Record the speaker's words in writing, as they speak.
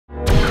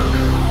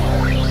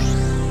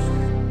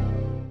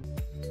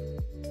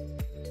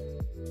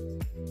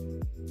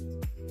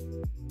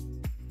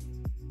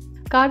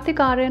Kartik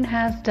Aaryan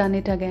has done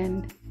it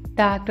again.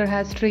 The actor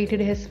has treated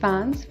his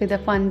fans with a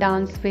fun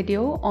dance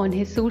video on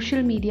his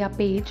social media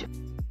page.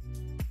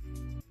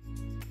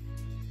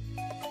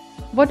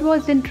 What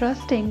was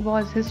interesting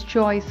was his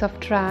choice of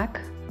track.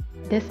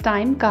 This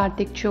time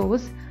Kartik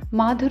chose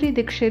Madhuri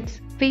Dixit's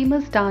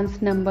famous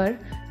dance number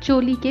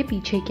Choli के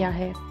पीछे क्या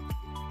है.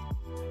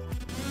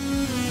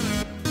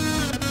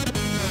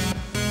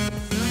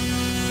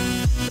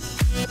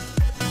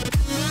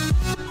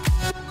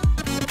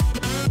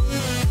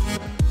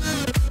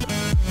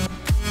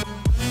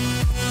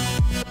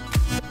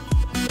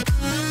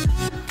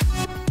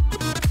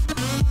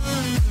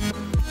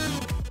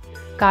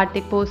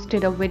 Kartik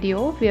posted a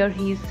video where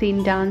he is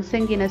seen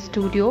dancing in a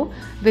studio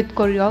with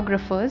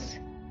choreographers.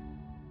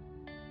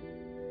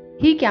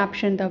 He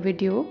captioned the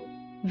video,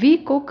 "We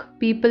cook,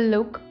 people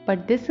look,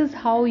 but this is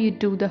how you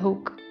do the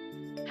hook."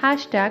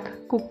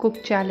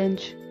 #CookCook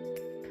Challenge.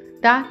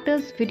 The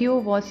actor's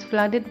video was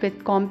flooded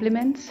with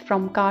compliments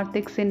from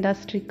Kartik's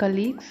industry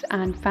colleagues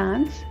and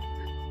fans.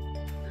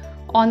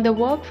 On the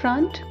work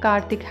front,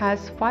 Kartik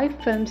has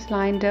 5 films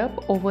lined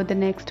up over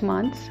the next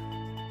months.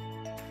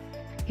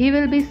 He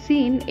will be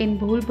seen in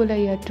Bhool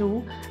Bhulaiya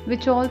 2,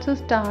 which also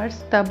stars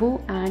Tabu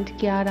and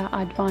Kiara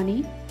Advani.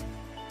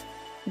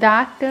 The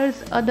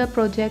actor's other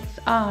projects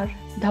are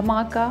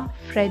Dhamaka,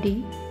 Freddy,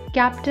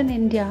 Captain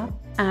India,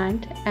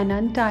 and an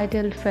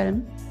untitled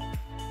film.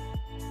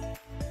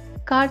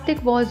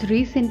 Kartik was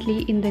recently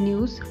in the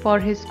news for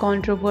his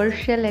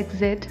controversial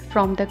exit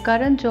from the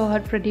Karan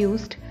Johar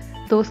produced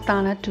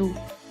Dostana 2.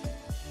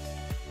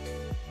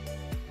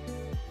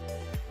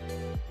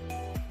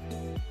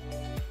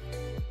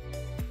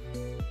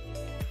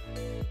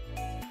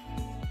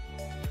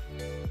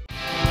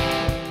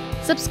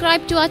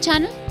 Subscribe to our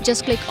channel.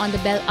 Just click on the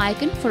bell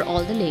icon for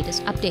all the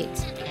latest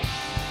updates.